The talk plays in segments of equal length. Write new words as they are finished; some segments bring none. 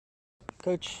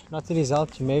Coach, not the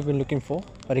result you may have been looking for,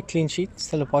 but a clean sheet,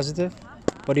 still a positive.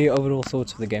 What are your overall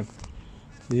thoughts of the game?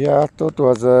 Yeah, I thought it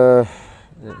was I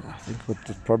think it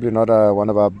was probably not one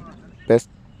of our best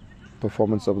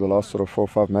performance over the last sort of 4 or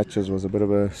 5 matches. It was a bit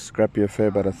of a scrappy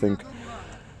affair, but I think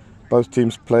both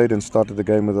teams played and started the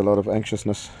game with a lot of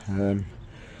anxiousness.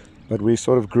 But we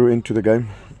sort of grew into the game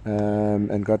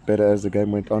and got better as the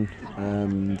game went on.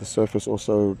 The surface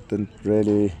also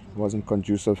wasn't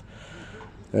conducive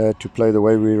to play the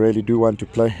way we really do want to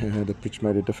play. The pitch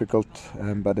made it difficult,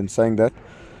 but in saying that,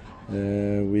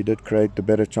 we did create the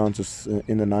better chances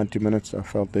in the 90 minutes. I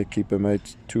felt their keeper made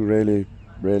 2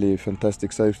 really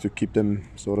fantastic saves to keep them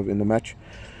sort of in the match.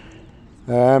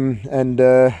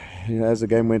 As the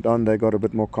game went on, they got a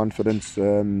bit more confidence,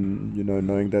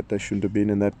 knowing that they shouldn't have been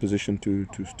in that position to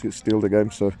steal the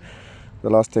game. So the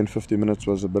last 10-15 minutes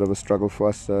was a bit of a struggle for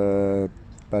us,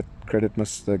 but credit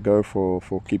must go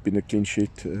for keeping the clean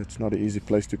sheet. It's not an easy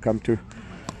place to come to.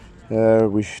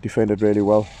 We defended really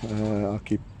well. Our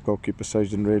goalkeeper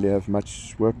Sage didn't really have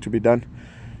much work to be done.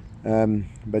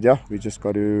 But yeah, we just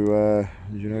got to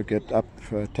get up,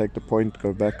 take the point,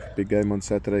 go back. Big game on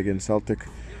Saturday against Celtic.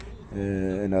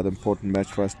 Another important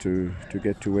match for us to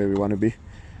get to where we want to be.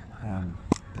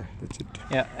 That's it.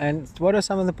 Yeah, and what are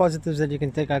some of the positives that you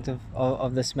can take out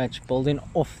of this match, building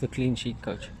off the clean sheet,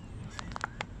 Coach?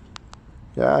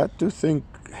 Yeah, I do think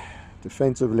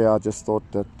defensively, I just thought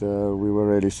that we were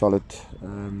really solid.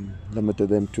 Limited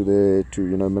them to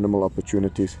minimal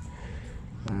opportunities.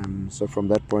 So from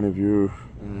that point of view,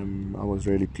 I was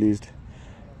really pleased.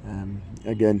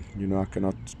 Again, I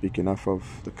cannot speak enough of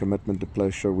the commitment the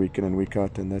players show week in and week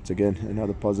out, and that's again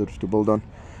another positive to build on.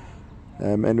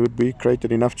 And we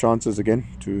created enough chances again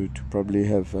to probably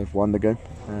have won the game.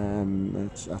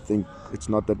 I think it's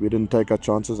not that we didn't take our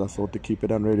chances. I thought the keeper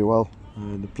done really well.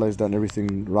 The players done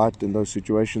everything right in those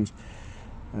situations,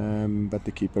 but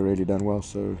the keeper really done well.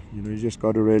 So you just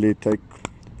got to really take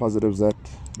the positives, that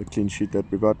the clean sheet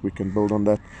that we got, we can build on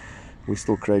that. We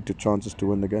still created chances to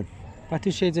win the game.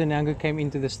 Patushedzo Nangu came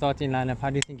into the starting lineup. How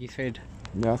do you think he fared?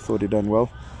 Yeah, I thought he done well.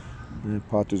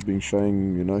 Patu's been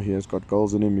showing, he has got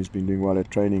goals in him. He's been doing well at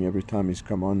training every time he's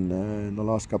come on. In the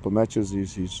last couple of matches,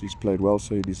 he's played well,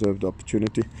 so he deserved the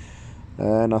opportunity.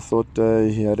 And I thought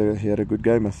he had a good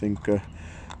game. I think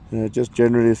just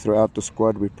generally throughout the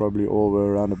squad, we probably all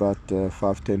were around about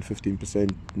 5, 10,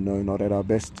 15%. Not at our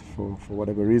best for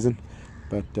whatever reason.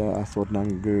 But I thought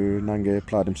Nange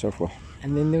applied himself well.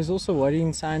 And then there was also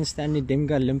worrying signs, Stanley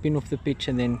Demga limping off the pitch,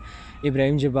 and then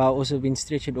Ibrahim Jabbar also been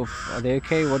stretchered off. Are they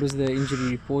okay? What was the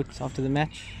injury report after the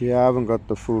match? Yeah, I haven't got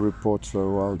the full report,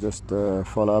 so I'll just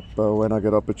follow up when I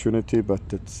get opportunity. But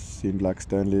it seemed like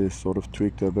Stanley sort of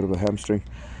tweaked a bit of a hamstring.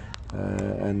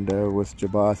 And with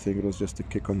Jabbar, I think it was just a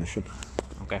kick on the shin.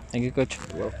 Okay, thank you, Coach.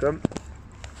 You're welcome.